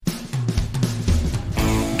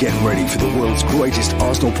Get ready for the world's greatest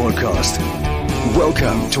Arsenal podcast.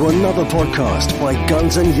 Welcome to another podcast by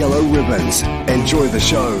Guns and Yellow Ribbons. Enjoy the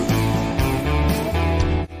show.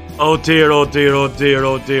 Oh dear, oh dear, oh dear,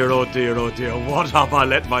 oh dear, oh dear, oh dear. What have I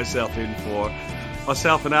let myself in for?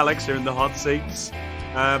 Myself and Alex are in the hot seats.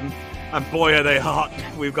 And boy, are they hot.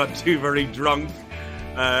 We've got two very drunk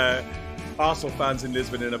Arsenal fans in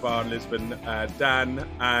Lisbon, in a bar in Lisbon. Dan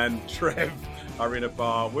and Trev are in a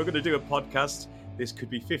bar. We're going to do a podcast. This could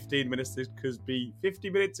be 15 minutes. This could be 50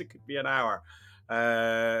 minutes. It could be an hour.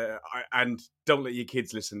 And don't let your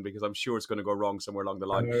kids listen because I'm sure it's going to go wrong somewhere along the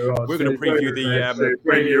line. We're going to preview the...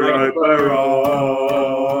 Bring your overall.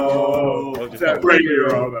 Bring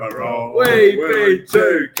your overall. We've been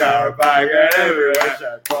to Carabao and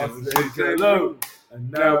everywhere. Hello.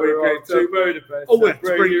 And now we're going to Budapest. Oh, let's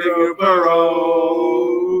bring your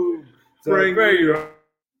overall. Bring your...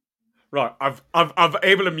 Right, I've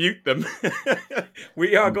able to mute them.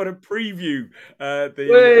 We are going to preview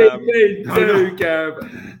the.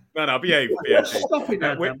 No, behave. Stop it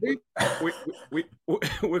now, we're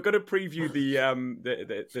going to preview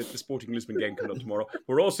the Sporting Lisbon game coming up tomorrow.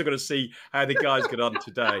 We're also going to see how the guys get on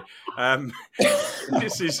today.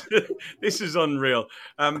 This is unreal.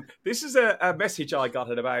 This is a message I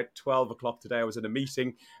got at about 12 o'clock today. I was in a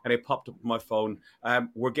meeting and it popped up on my phone.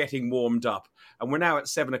 We're getting warmed up, and we're now at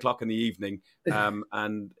 7 o'clock in the evening.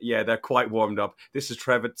 And yeah, they're quite warmed up. This is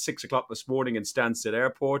Trev at 6 o'clock this morning in Stansted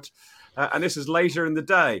Airport. And this is later in the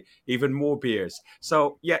day, even more beers.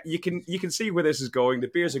 So yeah, you can see where this is going. The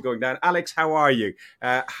beers are going down. Alex, how are you?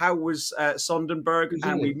 How was Sondenberg?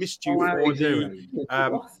 And we missed you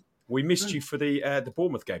for the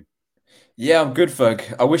Bournemouth game. Yeah, I'm good,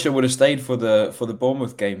 Ferg. I wish I would have stayed for the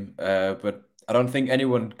Bournemouth game, but I don't think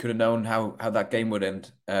anyone could have known how that game would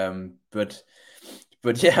end. But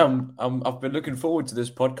yeah, I've been looking forward to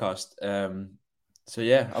this podcast. So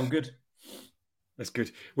yeah, I'm good. That's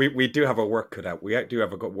good. We do have our work cut out. We do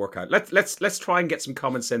have a good workout. Let's try and get some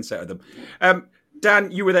common sense out of them.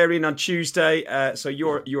 Dan, you were there on Tuesday, so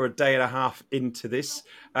you're a day and a half into this.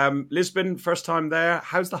 Lisbon, first time there.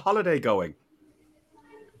 How's the holiday going?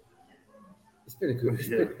 It's been a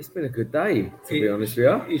good day, to be honest with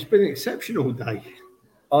you. It's been an exceptional day.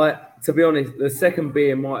 To be honest, the second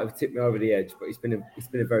beer might have tipped me over the edge, but it's been a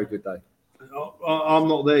very good day. I'm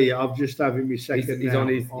not there yet. I'm just having my second. He's now. on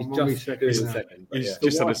his second. He's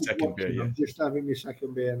just on his second beer. Yeah. I'm just having my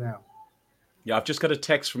second beer now. Yeah, I've just got a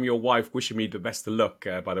text from your wife wishing me the best of luck.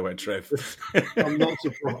 By the way, Trev. I'm not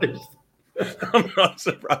surprised. I'm not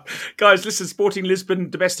surprised. Guys, listen, Sporting Lisbon,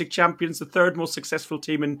 domestic champions, the third most successful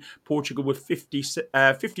team in Portugal with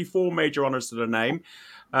 54 major honours to their name.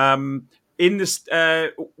 In this,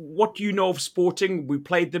 what do you know of Sporting? We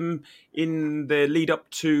played them in the lead up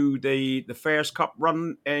to the Fairs Cup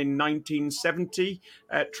run in 1970.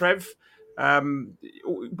 Trev,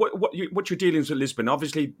 what's your dealings with Lisbon?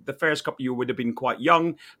 Obviously, the Fairs Cup you would have been quite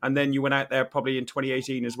young, and then you went out there probably in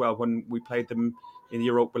 2018 as well when we played them in the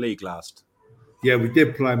Europa League last. Yeah, we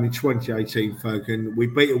did play them in 2018, folk, and we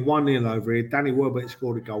beat them 1-0 over here. Danny Welbeck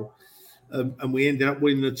scored a goal, and we ended up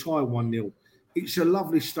winning the tie 1-0. It's a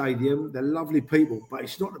lovely stadium. They're lovely people, but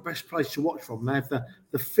it's not the best place to watch from. They have the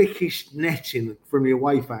thickest netting from the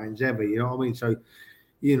away fans ever. You know what I mean? So,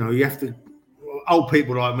 you have to. Old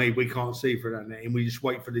people like me, we can't see for that netting. We just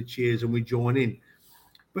wait for the cheers and we join in.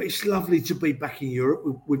 But it's lovely to be back in Europe.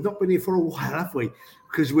 We've not been here for a while, have we?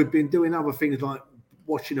 Because we've been doing other things like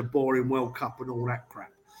watching a boring World Cup and all that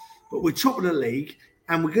crap. But we're top of the league,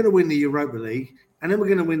 and we're going to win the Europa League, and then we're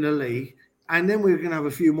going to win the league. And then we're going to have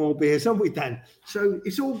a few more beers, aren't we, Dan? So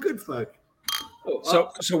it's all good, folk.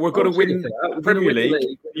 So we're going to win the Premier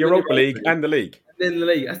League, Europa League, and the league. And then the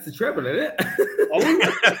league. That's the treble, isn't it?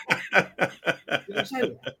 Did I say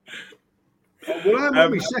that? Well, I'm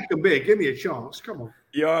on my second beer. Give me a chance. Come on.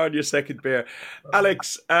 You're on your second beer.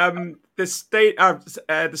 Alex, the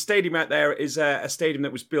stadium out there is a stadium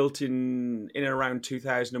that was built in and around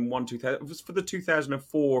 2001, 2000. It was for the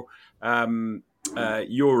 2004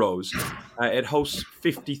 Euros. It hosts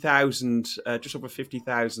 50,000, just over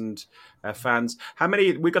 50,000 fans. How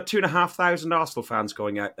many? We got 2,500 Arsenal fans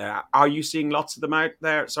going out there. Are you seeing lots of them out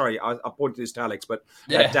there? Sorry, I pointed this to Alex, but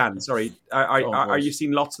Dan, sorry, are you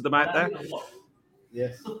seeing lots of them out there?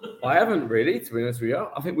 Yes, I haven't really, to be honest with you.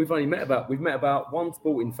 I think we've met about one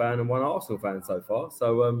Sporting fan and one Arsenal fan so far.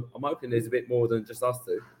 So I'm hoping there's a bit more than just us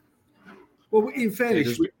two. Well, in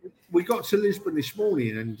fairness, we got to Lisbon this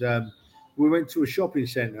morning and we went to a shopping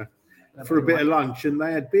centre for a bit of lunch, and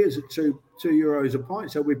they had beers at €2 a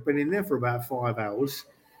pint. So we've been in there for about 5 hours.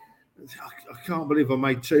 I can't believe I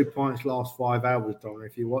made 2 pints last 5 hours, Donna,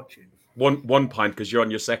 if you're watching. One pint because you're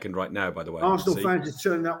on your second right now, by the way. Arsenal See? fans are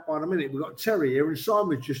turning up by the minute. We've got Terry here and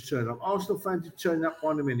Simon's just turned up. Arsenal fans are turning up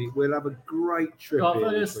by the minute. We'll have a great trip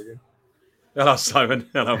here this weekend. Hello, Simon.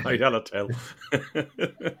 Hello, mate. Hello, Tel. 2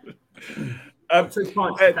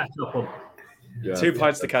 pints to catch up on. Yeah, 2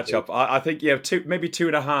 pints to catch up. I think maybe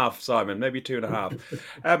 2.5, Simon. Maybe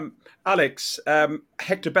 2.5. Alex,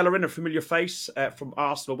 Hector Bellerin, a familiar face from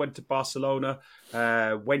Arsenal, went to Barcelona,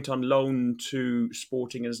 went on loan to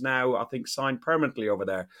Sporting, and is now, I think, signed permanently over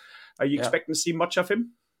there. Are you expecting to see much of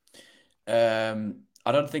him?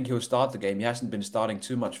 I don't think he'll start the game. He hasn't been starting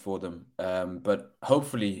too much for them, but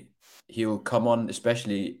hopefully he'll come on,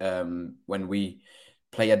 especially when we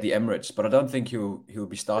play at the Emirates. But I don't think he'll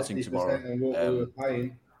be starting tomorrow.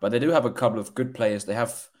 But they do have a couple of good players. They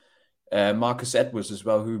have Marcus Edwards as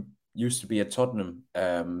well, who used to be at Tottenham.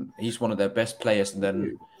 He's one of their best players, and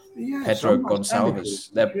then Pedro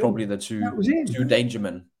Gonçalves. They're probably the two danger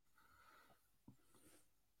men.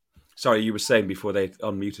 Sorry, you were saying before they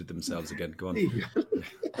unmuted themselves again. Go on.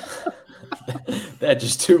 They're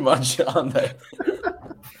just too much, aren't they?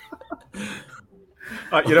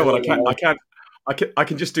 You know what? I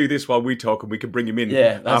can just do this while we talk, and we can bring him in.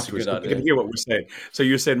 Yeah, that's afterwards. a good idea. We can hear what we're saying. So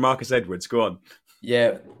you're saying Marcus Edwards. Go on.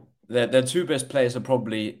 Yeah, their two best players are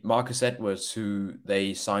probably Marcus Edwards, who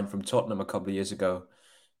they signed from Tottenham a couple of years ago,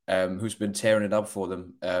 who's been tearing it up for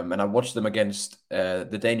them. And I watched them against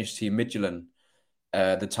the Danish team Midtjylland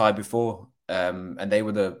the tie before, and they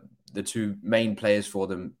were the two main players for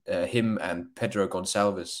them, him and Pedro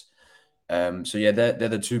Gonçalves. So yeah, they're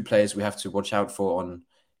the two players we have to watch out for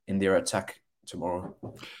in their attack tomorrow.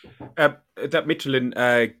 That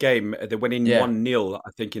Midtjylland game, they went in 1-0,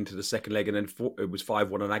 I think, into the second leg, and then it was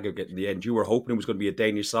 5-1 on aggregate in the end. You were hoping it was going to be a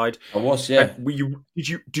Danish side. I was, yeah.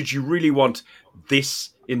 Did you really want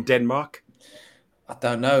this in Denmark? I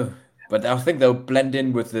don't know, but I think they'll blend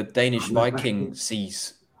in with the Danish Viking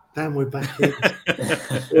seas. Damn, we're back in.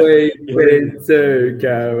 We've been to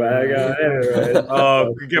go.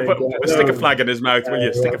 Oh, stick a flag in his mouth, will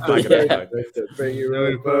you? Stick a flag in his mouth. Bring you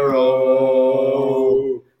over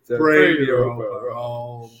home. Bring you over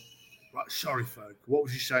home. Right, sorry, folk. What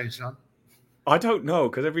was you saying, son? I don't know,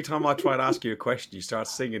 because every time I try and ask you a question, you start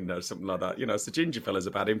singing or something like that. You know, it's the ginger fella's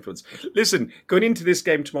a bad influence. Listen, going into this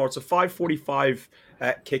game tomorrow, it's a 5:45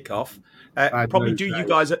 kickoff. Probably do you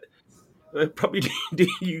guys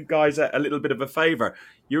a little bit of a favour.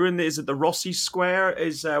 You're in is it the Rossi Square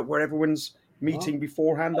is where everyone's meeting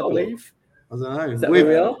beforehand, I believe. I don't know. Is that where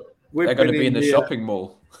we are? They're going to be in the shopping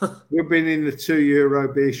mall. We've been in the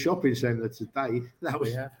 €2 beer shopping centre today.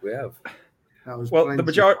 We have. That was well, plenty.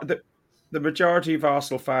 the majority of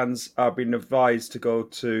Arsenal fans are being advised to go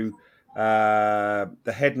to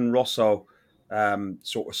the Head and Rosso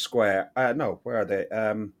sort of square. No, where are they?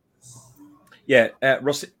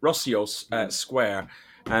 Rossios Square,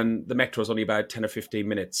 and the metro is only about 10 or 15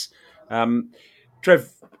 minutes. Trev,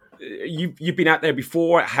 you've been out there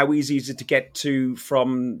before. How easy is it to get to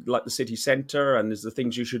from like the city centre, and is the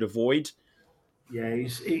things you should avoid? Yeah,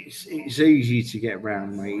 it's easy to get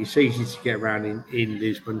around, mate. It's easy to get around in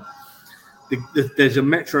Lisbon. There's a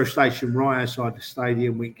metro station right outside the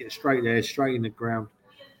stadium. We can get straight there, straight in the ground,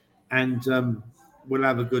 and we'll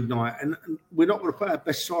have a good night. And we're not going to put our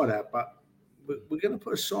best side out, but we're going to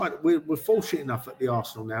put a side. We're fortunate enough at the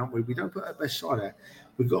Arsenal now. We don't put our best side out.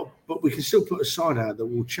 But we can still put a side out that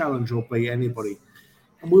will challenge or beat anybody,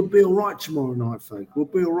 and we'll be all right tomorrow night, folk. We'll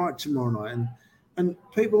be all right tomorrow night, and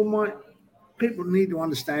people need to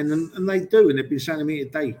understand, and they do, and they've been saying to me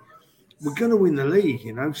today, we're going to win the league,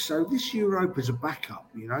 you know. So this Europa's a backup,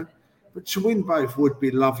 you know. But to win both would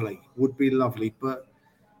be lovely. But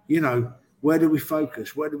you know, where do we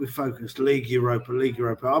focus? League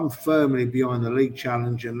Europa. I'm firmly behind the league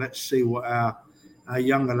challenge, and let's see what our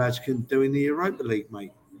younger lads can do in the Europa League,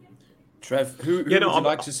 mate. Trev, who would you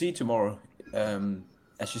like to see tomorrow?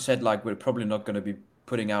 As you said, like we're probably not going to be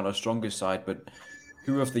putting out our strongest side, but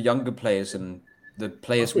who of the younger players and the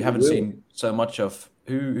players we haven't seen so much of,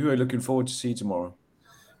 who are looking forward to see tomorrow?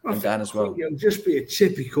 And Dan as well. It'll just be a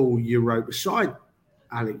typical Europa side,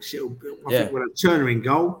 Alex. I think we'll have Turner in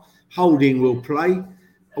goal. Holding will play.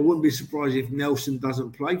 I wouldn't be surprised if Nelson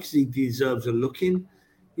doesn't play because he deserves a look-in.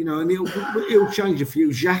 You know, and it'll change a few.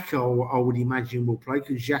 Xhaka, I would imagine, will play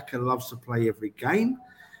because Xhaka loves to play every game.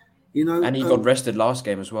 You know, and he got rested last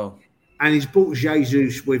game as well. And he's brought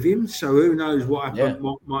Jesus with him, so who knows what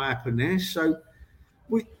might happen there. So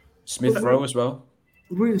Smith Rowe as well.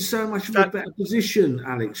 We're in so much of a better position,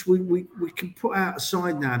 Alex. We can put out a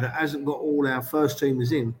side now that hasn't got all our first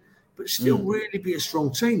teamers in, but still really be a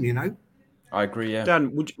strong team, you know. I agree. Yeah,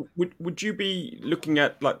 Dan, would you be looking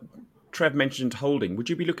at like Trev mentioned holding. Would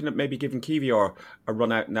you be looking at maybe giving Kiwior a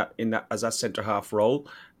run out in that as a centre half role?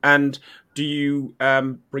 And do you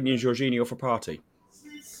bring in Jorginho for Partey?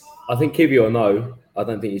 I think Kiwior, no. I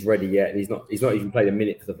don't think he's ready yet, and he's not even played a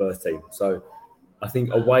minute for the first team. So I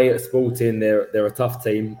think away at Sporting, they're a tough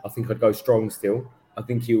team. I think I'd go strong still. I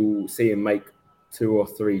think you'll see him make 2 or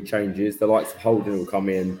 3 changes. The likes of Holding will come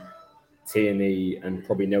in, Tierney and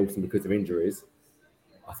probably Nelson because of injuries.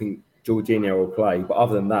 I think Jorginho will play, but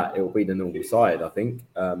other than that, it will be the normal side, I think.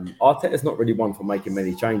 Arteta's not really one for making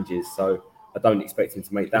many changes, so I don't expect him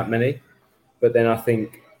to make that many. But then I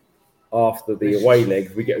think after the away leg,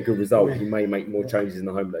 if we get a good result, he may make more changes in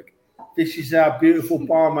the home leg. This is our beautiful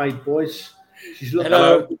barmaid, boys. She's looking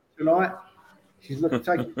Hello. tonight. She's looking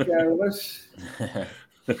taking care of us.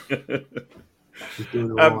 She's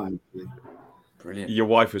doing all right. Brilliant. Your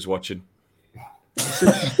wife is watching.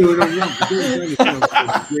 She's doing all right.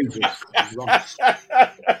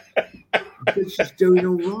 She's doing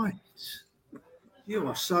all right. You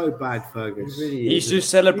are so bad, Fergus. He's just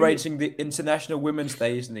celebrating the International Women's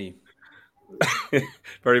Day, isn't he?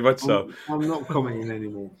 Very much so. I'm not commenting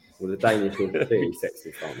anymore. Well, the Danish are clearly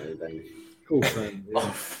sexist, aren't they? The Danish. Cool.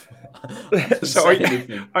 So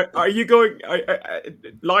are you going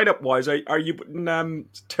lineup wise? Are you putting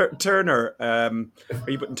Turner? Are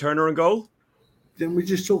you putting Turner in goal? Then we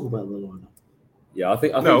just talk about the lineup. Yeah, I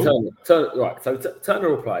think Turner. Right, so Turner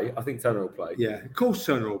will play. I think Turner will play. Yeah, of course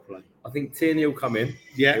Turner will play. I think Tierney will come in.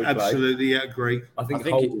 Yeah, He'll absolutely. Yeah, agree. I think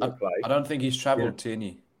Holt will play. I don't think he's travelled,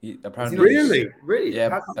 Tierney. He, apparently, Really?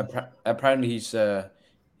 Yeah. Apparently, he's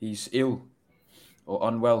ill or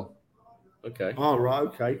unwell. Okay. Oh, right,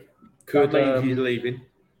 okay. Could that means he's leaving.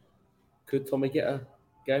 Could Tommy get a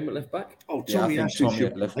game at left back? Oh, Yeah, I Tommy think actually Tommy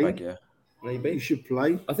should at left play. back. Yeah, Maybe. He should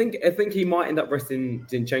play. I think he might end up resting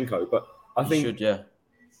Zinchenko, but I he think should. Yeah,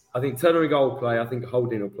 I think Turner and goal will play. I think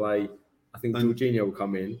Holding will play. I think Jorginho will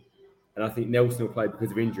come in, and I think Nelson will play because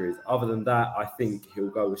of injuries. Other than that, I think he'll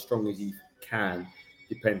go as strong as he can,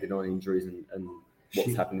 depending on injuries and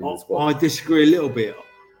what's happening in the squad. I disagree a little bit.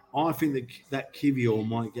 I think that Kiwior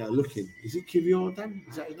might get a look in. Is it Kiwior, Dan?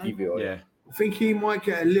 Is that his name? Kiwior, Yeah. I think he might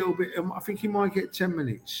get a little bit. I think he might get 10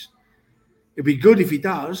 minutes. It'd be good if he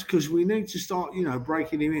does, because we need to start,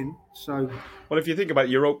 breaking him in. So, Well, if you think about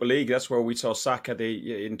Europa League, that's where we saw Saka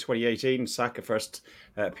in 2018. Saka first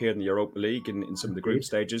appeared in the Europa League in some of the group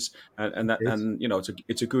stages, and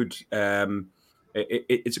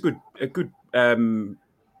it's a good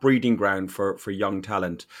breeding ground for young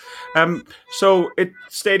talent. So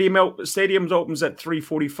stadiums opens at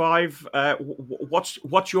 3:45.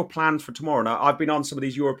 What's your plans for tomorrow? Now, I've been on some of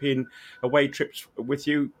these European away trips with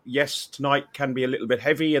you. Yes, tonight can be a little bit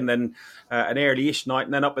heavy, and then an early-ish night,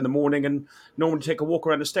 and then up in the morning, and normally take a walk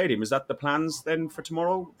around the stadium. Is that the plans then for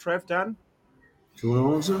tomorrow, Trev, Dan? do you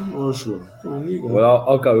want to answer? Or sure? Go on, you go. Well,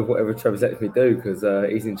 I'll go with whatever Trevor's lets me do because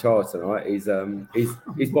he's in charge tonight. He's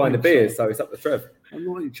buying the beers, so it's up to Trev. I'm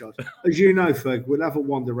not in charge. As you know, Ferg, we'll have a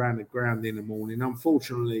wander around the ground in the morning.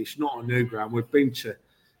 Unfortunately, it's not a new ground. We've been to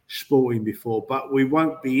Sporting before, but we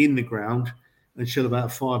won't be in the ground until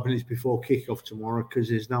about 5 minutes before kickoff tomorrow because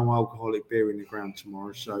there's no alcoholic beer in the ground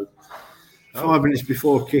tomorrow. So 5 minutes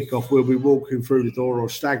before kickoff, we'll be walking through the door or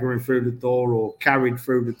staggering through the door or carried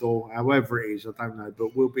through the door, however it is. I don't know,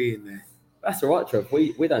 but we'll be in there. That's all right, Trev.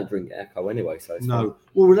 We don't drink Echo anyway, so it's No.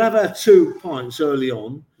 Well, we'll have our 2 pints early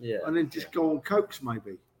on and then just go on Cokes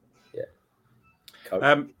maybe.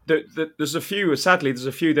 There's a few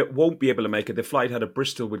that won't be able to make it. The flight out of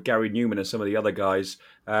Bristol with Gary Newman and some of the other guys,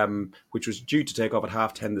 which was due to take off at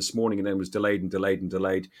 10:30 this morning and then was delayed.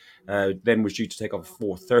 Then was due to take off at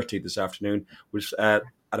 4:30 this afternoon, was at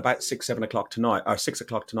about 7 o'clock tonight, or 6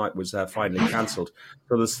 o'clock tonight was finally cancelled.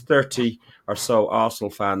 So there's 30 or so Arsenal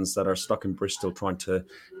fans that are stuck in Bristol trying to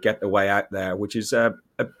get the way out there, which is, for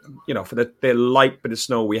the light bit of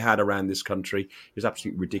snow we had around this country, it was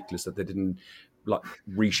absolutely ridiculous that they didn't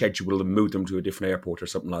reschedule and move them to a different airport or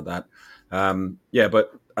something like that.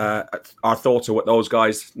 But our thoughts are with those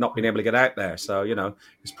guys not being able to get out there. So,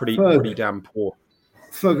 it's pretty damn poor.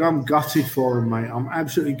 Ferg, I'm gutted for him, mate. I'm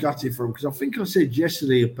absolutely gutted for him because I think I said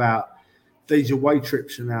yesterday about these away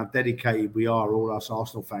trips and how dedicated we are, all us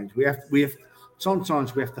Arsenal fans. We have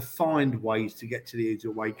sometimes we have to find ways to get to these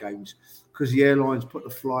away games because the airlines put the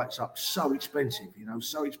flights up so expensive,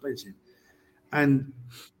 so expensive. And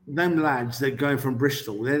them lads, they're going from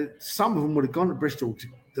Bristol. Some of them would have gone to Bristol.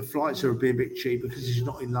 The flights are a bit cheap because it's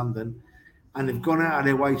not in London. And they've gone out of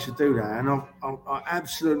their way to do that. And I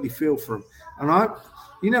absolutely feel for them. And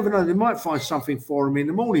you never know, they might find something for them in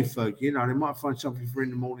the morning, Ferg. They might find something for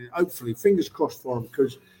in the morning. Hopefully, fingers crossed for them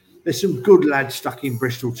because there's some good lads stuck in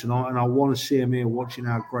Bristol tonight, and I want to see them here watching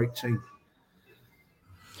our great team.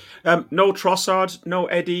 No Trossard, no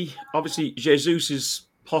Eddie. Obviously, Jesus is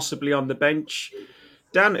possibly on the bench.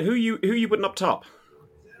 Dan, who you putting up top?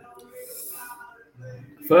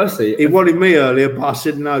 Firstly, he wanted me earlier, but I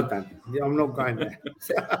said no, Dan. I'm not going there.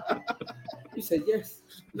 You said yes.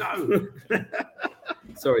 No.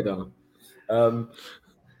 Sorry, Donna.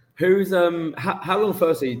 Who's how long?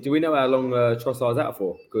 Firstly, do we know how long Trossard's out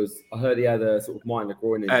for? Because I heard he had a sort of minor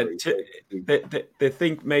groin injury. They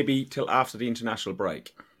think maybe till after the international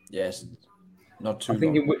break. Yes, not too. I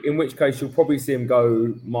think long. in which case you'll probably see him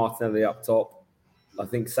go Martinelli up top. I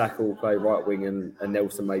think Saka will play right wing and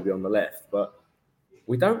Nelson maybe on the left. But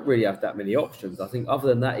we don't really have that many options. I think other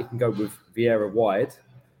than that, he can go with Vieira wide.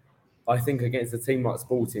 I think against a team like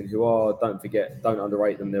Sporting, who are, don't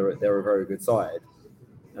underrate them, they're a very good side.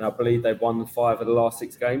 And I believe they've won 5 of the last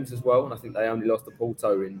 6 games as well. And I think they only lost to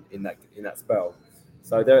Porto in that spell.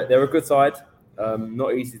 So they're a good side,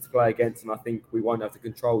 not easy to play against. And I think we won't have the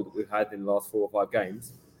control that we've had in the last 4 or 5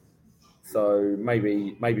 games. So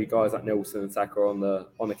maybe guys like Nelson and Saka on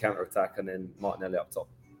the counter attack, and then Martinelli up top.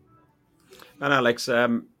 And Alex,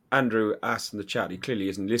 Andrew asked in the chat. He clearly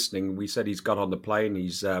isn't listening. We said he's got on the plane.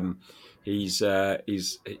 He's out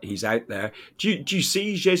there. Do you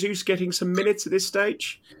see Jesus getting some minutes at this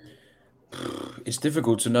stage? It's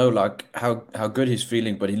difficult to know like how good he's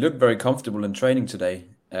feeling, but he looked very comfortable in training today.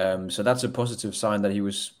 So that's a positive sign that he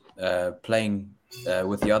was playing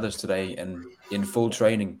with the others today and in full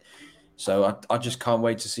training. So I just can't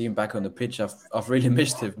wait to see him back on the pitch. I've really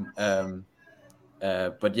missed him.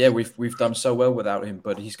 But yeah, we've done so well without him.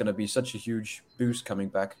 But he's going to be such a huge boost coming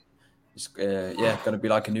back. It's going to be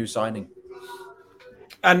like a new signing.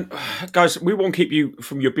 And guys, we won't keep you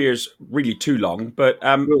from your beers really too long. But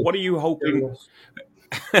what are you hoping?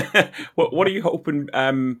 What are you hoping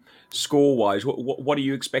score wise? What are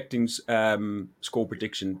you expecting score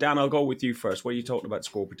prediction? Dan, I'll go with you first. What are you talking about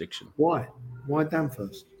score prediction? Why Dan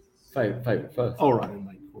first? Favourite first. All right,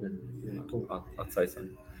 mate. Yeah, cool. I'd say so.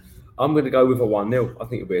 I'm going to go with a 1-0. I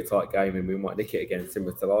think it'll be a tight game, and we might nick it again,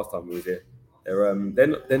 similar to last time we was here.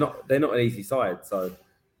 They're not an easy side, so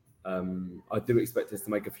I do expect us to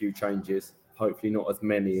make a few changes. Hopefully, not as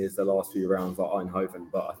many as the last few rounds like Eindhoven,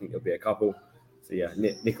 but I think there'll be a couple. So yeah,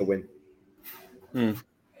 nick a win,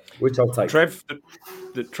 which I'll take. Trev,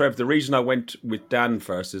 the reason I went with Dan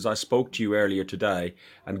first is I spoke to you earlier today,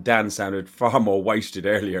 and Dan sounded far more wasted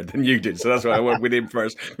earlier than you did, so that's why I went with him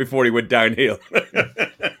first before he went downhill.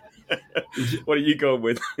 What are you going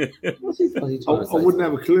with? I wouldn't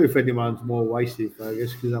have a clue if anyone's more wasted,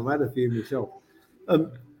 Fergus, because I've had a few myself. I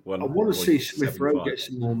want to see Smith Rowe get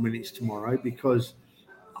some more minutes tomorrow, because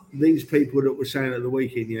these people that were saying at the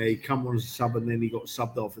weekend, he come on as a sub and then he got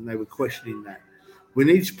subbed off, and they were questioning that. We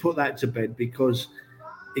need to put that to bed, because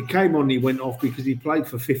he came on, he went off because he played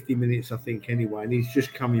for 50 minutes, I think, anyway, and he's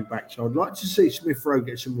just coming back. So I'd like to see Smith Rowe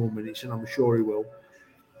get some more minutes, and I'm sure he will.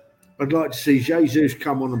 I'd like to see Jesus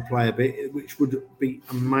come on and play a bit, which would be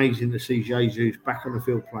amazing to see Jesus back on the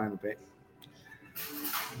field playing a bit.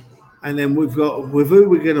 And then with who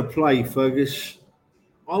we're going to play, Fergus,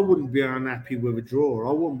 I wouldn't be unhappy with a draw.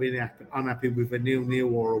 I wouldn't be unhappy with a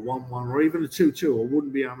 0-0 or a 1-1 or even a 2-2. I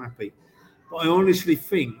wouldn't be unhappy. But I honestly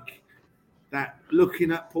think that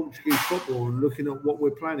looking at Portuguese football and looking at what we're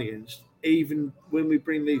playing against, even when we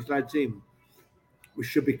bring these lads in, we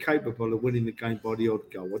should be capable of winning the game by the odd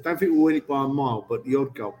goal. I don't think we'll win it by a mile, but the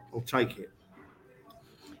odd goal, I'll take it.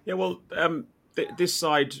 Yeah, well, this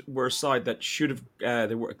side were a side that should have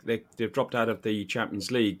they've dropped out of the Champions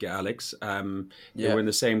League, Alex. They were in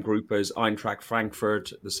the same group as Eintracht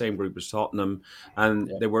Frankfurt, the same group as Tottenham, and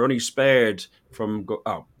they were only spared from.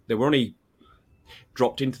 They were only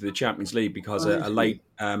dropped into the Champions League because a late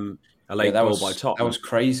goal by Tottenham. That was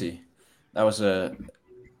crazy. That was a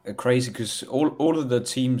crazy, because all of the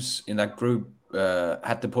teams in that group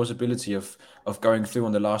had the possibility of going through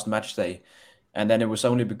on the last match day, and then it was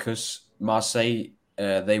only because Marseille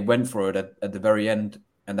they went for it at the very end,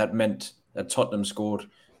 and that meant that Tottenham scored,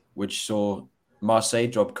 which saw Marseille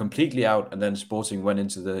drop completely out, and then Sporting went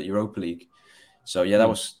into the Europa League. So yeah, that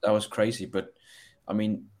was crazy. But I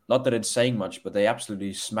mean, not that it's saying much, but they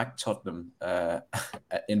absolutely smacked Tottenham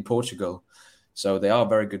in Portugal. So they are a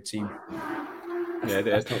very good team.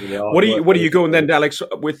 Yeah, what are you going then, Alex,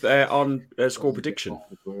 with on score prediction?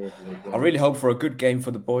 I really hope for a good game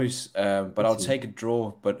for the boys, but I'll take a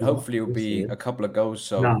draw. But hopefully it'll be a couple of goals.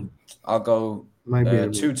 So I'll go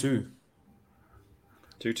 2-2.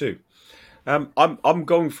 2-2. I'm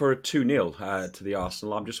going for a 2-0 to the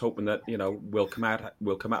Arsenal. I'm just hoping that we'll come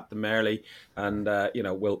at them early, and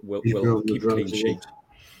we'll keep clean sheet.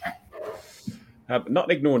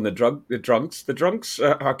 Not ignoring the drunks. The drunks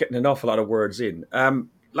are getting an awful lot of words in.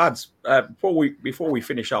 Lads, before we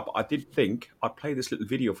finish up, I did think I'd play this little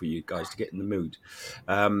video for you guys to get in the mood.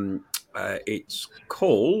 It's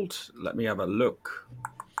called, let me have a look.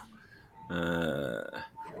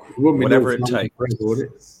 Whatever it takes.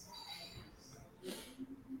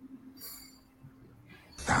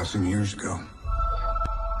 1,000 years ago,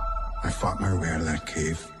 I fought my way out of that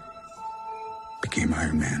cave, became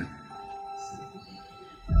Iron Man.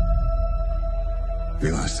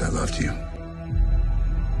 Realized I loved you.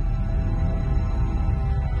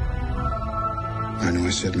 I know I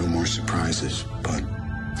said no more surprises, but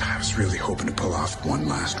I was really hoping to pull off one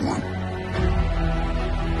last one.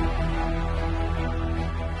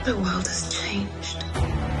 The world has changed.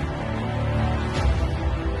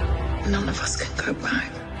 None of us can go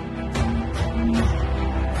back.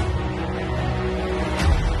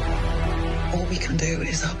 All we can do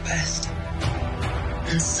is our best.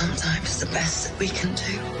 And sometimes the best that we can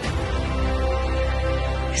do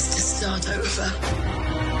is to start over.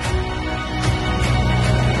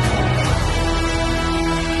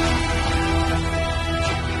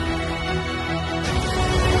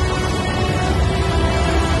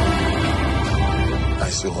 I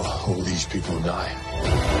saw all these people die.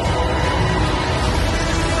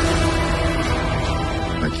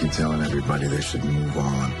 I keep telling everybody they should move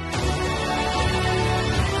on.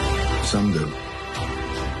 Some do,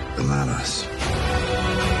 but not us.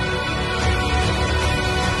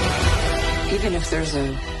 Even if there's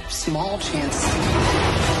a small chance,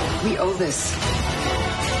 we owe this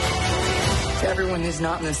to everyone who's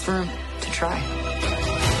not in this room to try.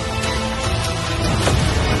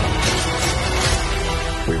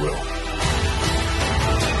 We will.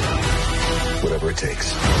 Whatever it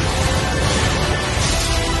takes.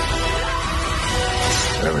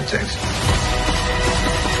 Whatever it takes.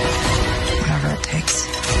 Whatever it takes.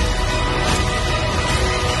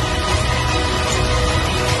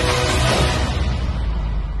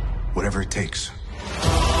 Whatever it takes.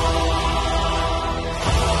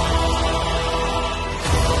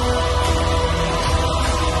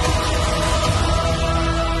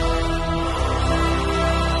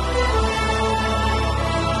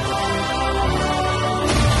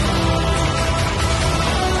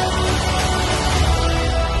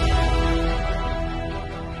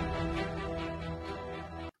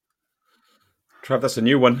 Trav, that's a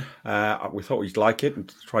new one. We thought we'd like it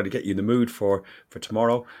and try to get you in the mood for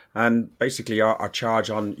tomorrow. And basically our charge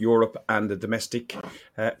on Europe and the domestic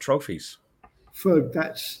trophies. Ferg,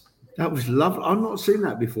 that was lovely. I've not seen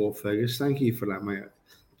that before, Fergus. Thank you for that, mate.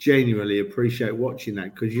 Genuinely appreciate watching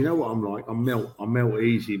that, because you know what I'm like. I melt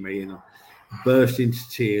easy, me, and I burst into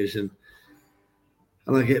tears, and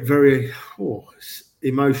I get very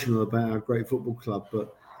emotional about our great football club.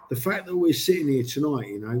 But the fact that we're sitting here tonight,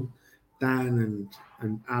 you know, Dan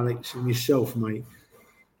and Alex and yourself, mate,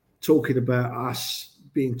 talking about us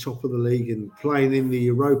being top of the league and playing in the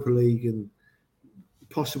Europa League and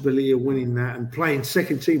possibility of winning that, and playing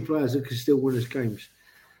second team players that can still win us games.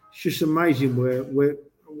 It's just amazing where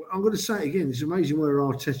I'm going to say it again, it's amazing where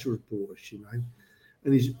Arteta has brought us, you know.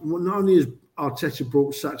 And he's not only has Arteta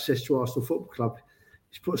brought success to Arsenal Football Club,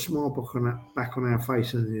 he's put a smile back on our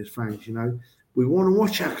faces as fans, you know. We want to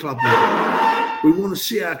watch our club win. We want to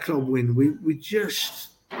see our club win. We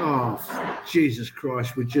just, Jesus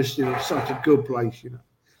Christ, we're just in such a good place, you know.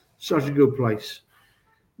 Such a good place.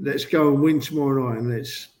 Let's go and win tomorrow night, and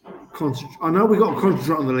let's concentrate. I know we've got to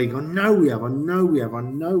concentrate on the league. I know we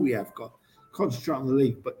have got to concentrate on the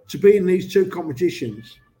league. But to be in these two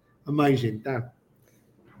competitions, amazing. Dan.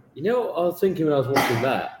 You know what I was thinking when I was watching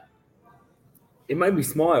that? It made me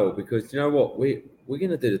smile, because you know what? We're going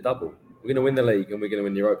to do the double. We're going to win the league and we're going to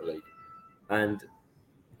win the Europa League. And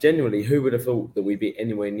genuinely, who would have thought that we'd be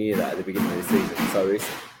anywhere near that at the beginning of the season? So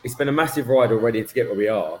it's been a massive ride already to get where we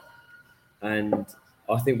are. And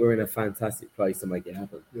I think we're in a fantastic place to make it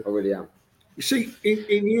happen. I really am. You see,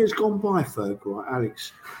 in years gone by, Ferg, right,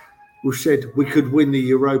 Alex, we said we could win the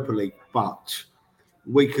Europa League, but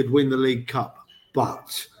we could win the League Cup,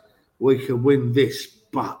 but we could win this,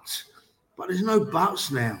 but there's no buts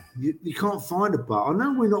now. You can't find a but. I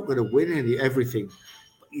know we're not going to win everything,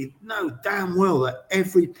 but you know damn well that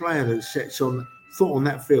every player that sets foot on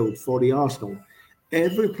that field for the Arsenal,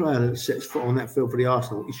 every player that sets foot on that field for the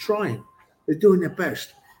Arsenal is trying. They're doing their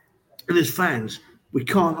best. And as fans, we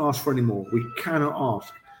can't ask for any more. We cannot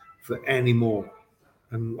ask for any more.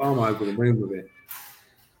 And I'm over the moon with it.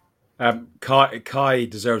 Kai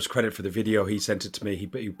deserves credit for the video. He sent it to me. He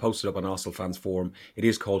posted up on Arsenal Fans Forum. It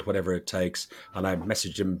is called Whatever It Takes. And I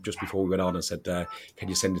messaged him just before we went on and said, can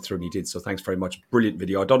you send it through? And he did. So thanks very much. Brilliant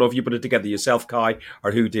video. I don't know if you put it together yourself, Kai,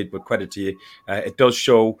 or who did, but credit to you. It does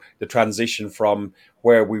show the transition from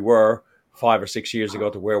where we were 5 or 6 years ago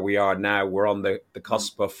to where we are now. We're on the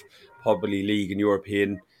cusp of probably league and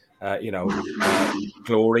European,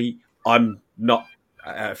 glory. I'm not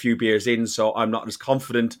a few beers in, so I'm not as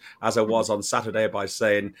confident as I was on Saturday by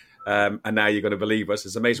saying, and now you're going to believe us.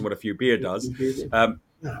 It's amazing what a few beer does. We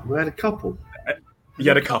had a couple. You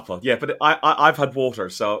had a couple, yeah, but I've had water,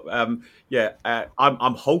 so I'm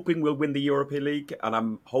hoping we'll win the European League, and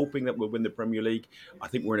I'm hoping that we'll win the Premier League. I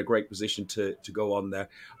think we're in a great position to go on there.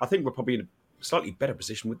 I think we're probably in a slightly better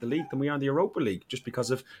position with the league than we are in the Europa League, just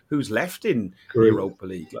because of who's left in the Europa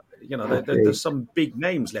League. There's some big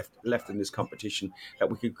names left in this competition that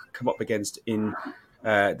we could come up against in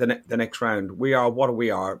the next round. We are what we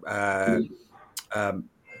are.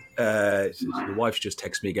 Your wife's just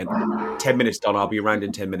texted me again. 10 minutes, Don. I'll be around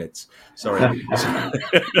in 10 minutes. Sorry. I'll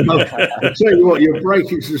tell you what, you're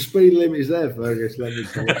breaking some speed limits there, Fergus. Let me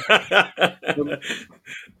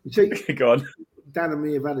see. Go on. Dan and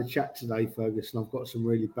me have had a chat today, Fergus, and I've got some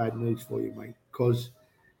really bad news for you, mate.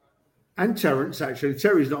 And Terence, actually.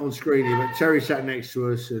 Terry's not on screen here, but Terry sat next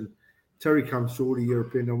to us, and Terry comes to all the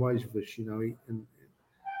European aways with us, and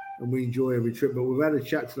we enjoy every trip. But we've had a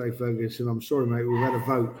chat today, Fergus, and I'm sorry, mate, we've had a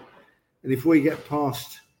vote. And if we get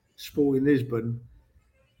past Sporting Lisbon,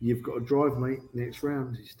 you've got to drive, mate, next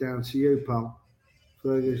round. It's down to you, pal.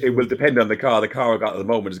 Fergus. It will depend on the car. The car I've got at the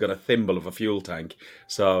moment has got a thimble of a fuel tank,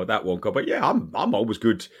 so that won't go. But yeah, I'm always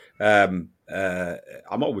good. I'm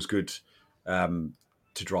always good to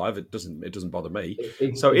drive. It doesn't bother me.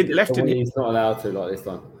 So it left in. He's not allowed to like this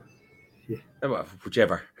time. Yeah. Well,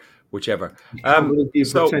 whichever. You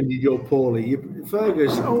pretended you're poorly.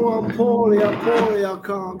 Fergus, I'm poorly. I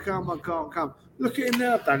can't come. Look at him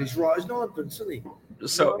now, Dan. He's right as ninepence, isn't he?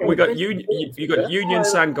 So we got Union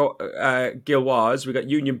San Gilloise, we got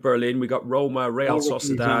Union Berlin, we got Roma, Real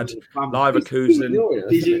Sociedad, Leverkusen.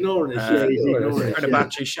 He's ignoring us. He's ignoring us.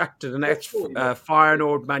 Fenerbahce, Shakhtar Donetsk,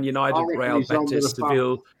 Feyenoord, Man United, Real Betis,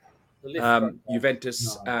 Seville,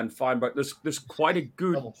 Juventus, and Feyenoord. There's quite a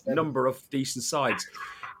good number of decent sides.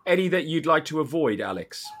 Any that you'd like to avoid,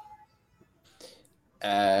 Alex?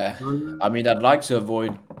 I'd like to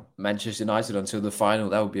avoid Manchester United until the final.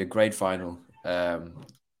 That would be a great final.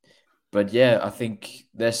 But yeah, I think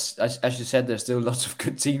there's, as you said, there's still lots of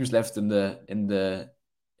good teams left in the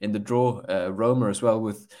draw. Roma as well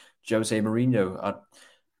with Jose Mourinho.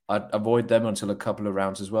 I'd avoid them until a couple of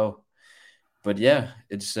rounds as well. But yeah,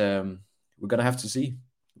 it's we're gonna have to see,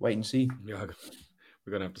 wait and see. Yeah,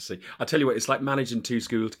 we're gonna have to see. I tell you what, it's like managing two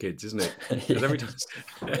school kids, isn't it? Because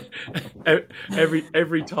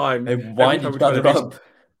every time, they wind each other up.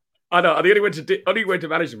 I know. The only way to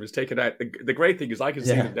manage them is take it out. The great thing is I can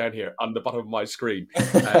see them down here on the bottom of my screen,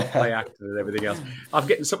 play acting and everything else. I'm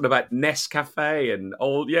getting something about Nescafe and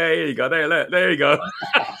old. Yeah, here you go. There you go.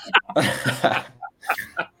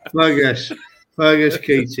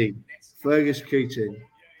 Fergus Keating,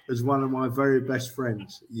 as one of my very best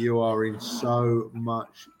friends, you are in so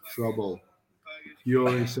much trouble.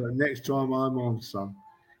 Next time I'm on, son,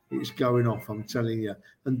 it's going off, I'm telling you.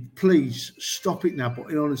 And please stop it now.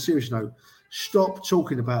 But on a serious note, stop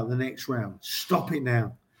talking about the next round. Stop it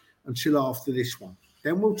now until after this one.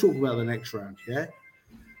 Then we'll talk about the next round, yeah?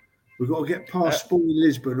 We've got to get past Sporting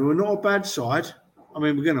Lisbon, who are not a bad side. I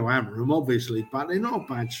mean, we're going to hammer them, obviously, but they're not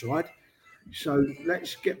a bad side. So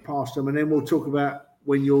let's get past them, and then we'll talk about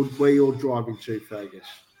where you're driving to, Fergus.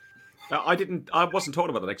 I wasn't talking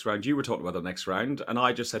about the next round. You were talking about the next round, and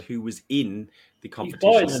I just said who was in the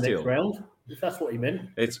competition He's still. Next round, if that's what he meant.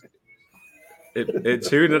 It's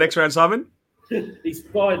who in the next round, Simon? He's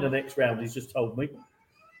buying the next round. He's just told me.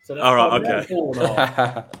 So all right, okay.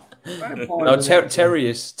 No, Terry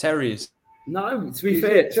is. No, to be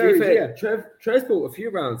fair, Trev's bought a few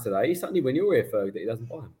rounds today. It's only when you're here, Ferg, that he doesn't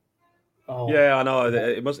buy them. Oh. Yeah, I know.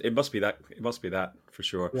 It must be that. It must be that for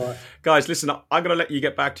sure. Right. Guys, listen. I'm going to let you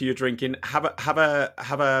get back to your drinking. Have a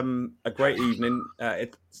great evening.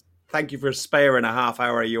 Thank you for sparing a half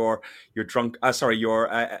hour your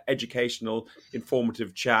educational,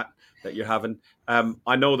 informative chat that you're having.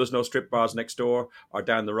 I know there's no strip bars next door or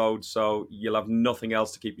down the road, so you'll have nothing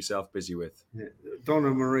else to keep yourself busy with. Yeah.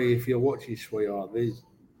 Donna Marie, if you're watching, sweetheart,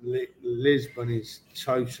 Lisbon is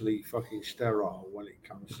totally fucking sterile when it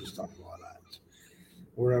comes to stuff like that.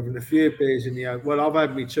 We're having a few beers in the oven. Well, I've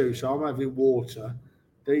had me too, so I'm having water.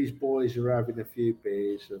 These boys are having a few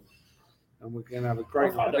beers. and we're going to have a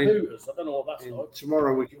great I've night. had a Hooters. I don't know what that's like.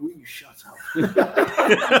 Tomorrow we can. Will you shut up?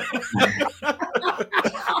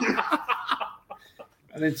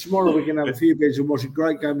 And then tomorrow we're going to have a few beers and watch a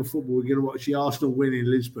great game of football. We're going to watch the Arsenal win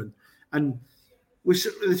in Lisbon. And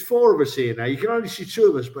there's 4 of us here now. You can only see 2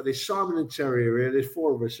 of us, but there's Simon and Terry here. There's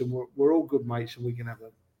 4 of us, and we're all good mates, and we can have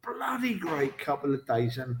a bloody great couple of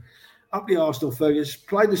days. And up the Arsenal, Fergus,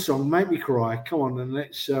 play the song, make me cry. Come on, and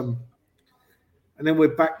let's. And then we're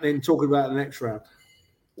back then talking about the next round.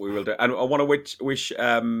 We will do. And I want to wish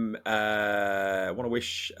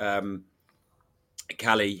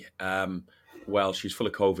Callie. Well, she's full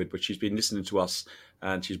of COVID, but she's been listening to us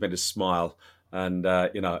and she's made us smile. And,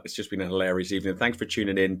 it's just been a hilarious evening. Thanks for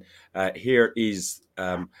tuning in. Here is,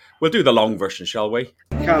 we'll do the long version, shall we?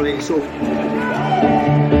 Callie, it's all.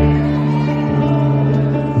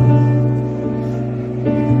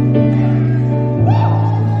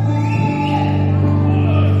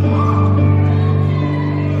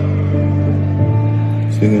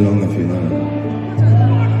 Sing along if you know.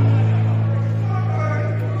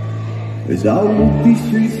 As I walk these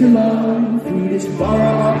streets alone, through this bar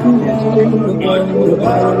I pull home, the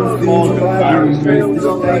battlefields of ivory, the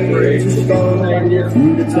stage of stone,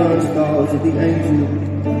 through the turnstiles of the angel,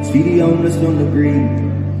 see the homeless on the green,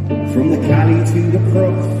 from the Cali to the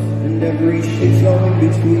cross, and every shitstorm in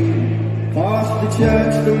between. Past the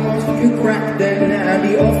church, the mosque can crack them, and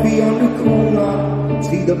the offie on the corner,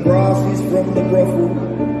 see the brasses from the brothel,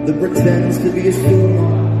 that pretends to be a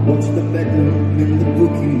stormer. Watch the bedroom in the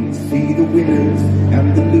bookies, see the winners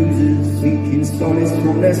and the losers, seeking solace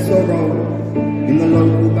from their sorrow, in the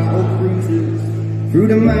local battle cruisers. Through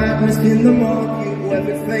the madness in the market, where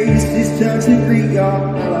faces turn to greet ya.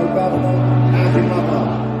 Hello governor, how's your mother?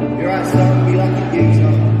 You're right son, be like a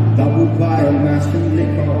geezer. Double pie and mash and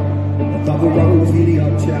liquor, a double rose video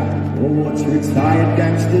chat, or watch retired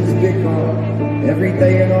gangsters bicker, every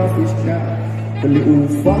day an office chat. The little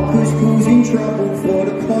fuckers causing trouble, for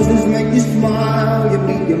the causes make you smile. You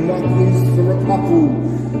meet your muckers for a couple,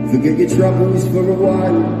 forget your troubles for a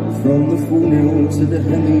while. From the full nil to the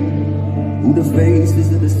hemi, all the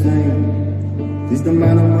faces are the same. 'Cause the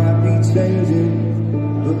manner might be changing,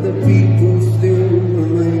 but the people still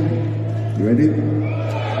remain. You ready?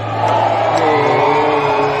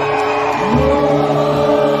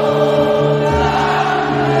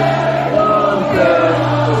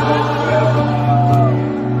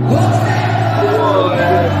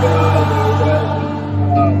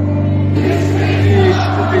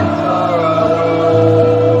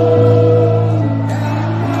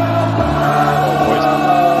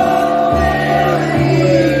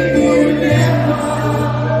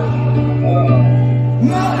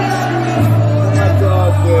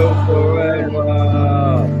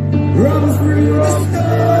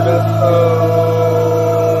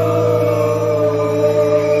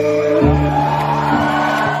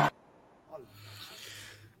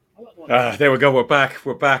 There we go. We're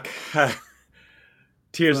back.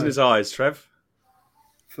 Tears in his eyes, Trev.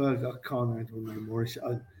 Ferg, I can't handle no more.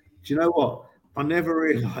 Do you know what? I never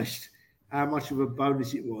realised how much of a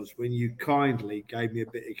bonus it was when you kindly gave me a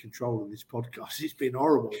bit of control on this podcast. It's been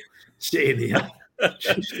horrible sitting here,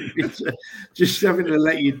 just having to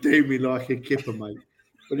let you do me like a kipper, mate.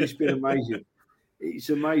 But it's been amazing. It's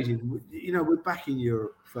amazing. You know, we're back in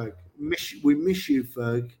Europe, Ferg. We miss you,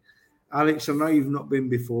 Ferg. Alex, I know you've not been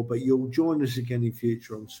before, but you'll join us again in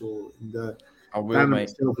future, I'm sure. And I will,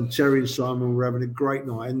 mate. And Terry and Simon, we're having a great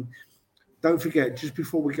night. And don't forget, just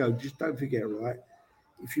before we go, just don't forget, right?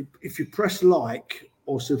 If you press like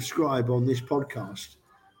or subscribe on this podcast,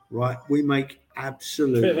 right, we make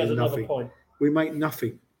absolutely nothing. We make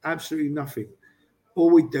nothing, absolutely nothing. All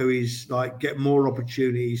we do is like get more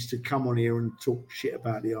opportunities to come on here and talk shit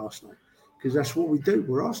about the Arsenal, because that's what we do.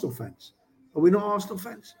 We're Arsenal fans. Are we not Arsenal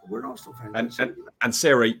fans? We're Arsenal fans. And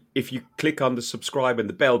Sarah, if you click on the subscribe and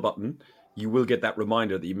the bell button, you will get that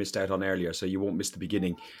reminder that you missed out on earlier, so you won't miss the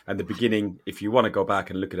beginning. And the beginning, if you want to go back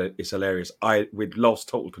and look at it, it's hilarious. We'd lost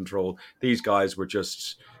total control. These guys were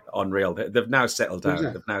just unreal. They've now settled down.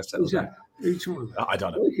 They've now settled down. I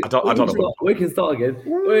don't know. I don't know. We can start again.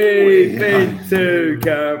 We've been to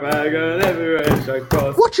Carabao and everywhere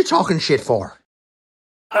across. What you talking shit for?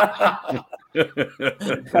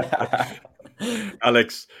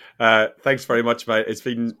 Alex, thanks very much, mate. It's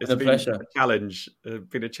been a pleasure. A challenge.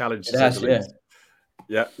 Been a challenge. It has,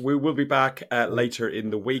 yeah. We will be back later in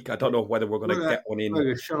the week. I don't know whether we're going to get one in.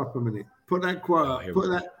 Okay, shut up a minute. Put that quote up. Put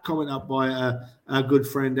that comment up by our good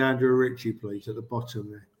friend Andrew Ritchie, please, at the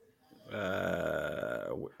bottom there.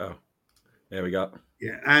 There we go.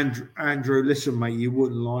 Yeah, Andrew, listen, mate, you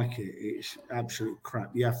wouldn't like it. It's absolute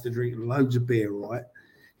crap. You have to drink loads of beer, right?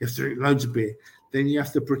 You have to drink loads of beer. Then you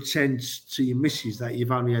have to pretend to your missus that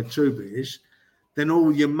you've only had 2 beers. Then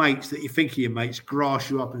all your mates that you think are your mates grass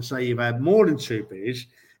you up and say you've had more than 2 beers,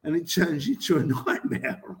 and it turns into a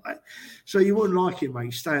nightmare, right? So you wouldn't like it,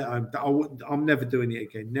 mate. Stay at home. I'm never doing it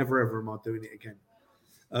again. Never, ever am I doing it again.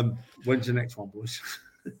 When's the next one, boys?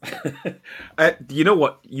 You know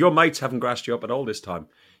what? Your mates haven't grassed you up at all this time.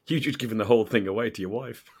 You just given the whole thing away to your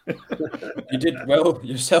wife. You did well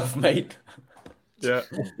yourself, mate. Yeah,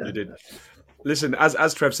 you did. Listen,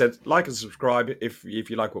 as Trev said, like and subscribe if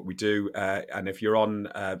you like what we do. And if you're on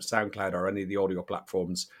SoundCloud or any of the audio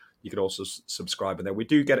platforms, you can also subscribe. And then we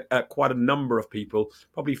do get quite a number of people,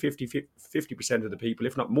 probably 50% of the people,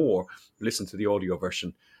 if not more, listen to the audio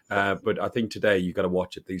version. But I think today you've got to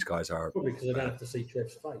watch it. These guys are... Probably because I don't have to see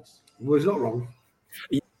Trev's face. Well, it's not wrong.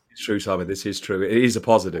 It's true, Simon. This is true. It is a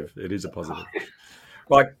positive. It is a positive.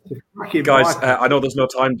 Right, guys, I know there's no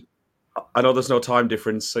time... I know there's no time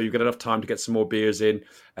difference, so you've got enough time to get some more beers in.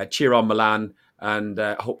 Cheer on Milan, and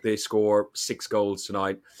I hope they score 6 goals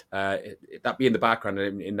tonight. That be in the background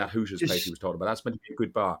in that Hooters place he was talking about. That's meant to be a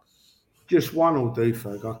good bar. Just one will do,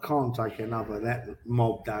 folk. I can't take another that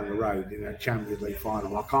mob down the road in a Champions League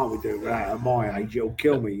final. I can't be doing that at my age. It'll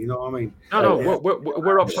kill me. You know what I mean? No.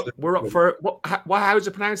 We're up. We're up for what? How is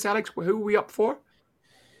it pronounced, Alex? Who are we up for?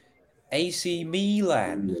 AC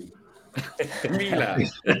Milan. Milan.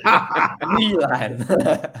 Milan.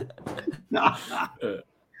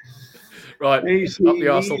 Right. AC up the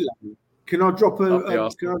Arsenal. Milan. Can I drop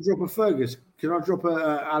a Fergus? Can I drop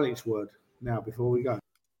a Alex word now before we go?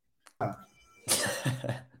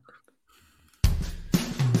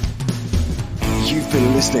 You've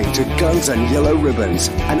been listening to Guns and Yellow Ribbons,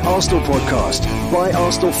 an Arsenal podcast by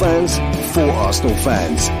Arsenal fans for Arsenal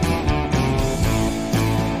fans.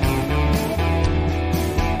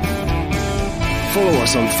 Follow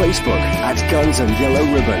us on Facebook at Guns and Yellow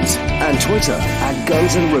Ribbons and Twitter at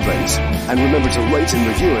Guns and Ribbons. And remember to rate and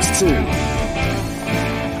review us too.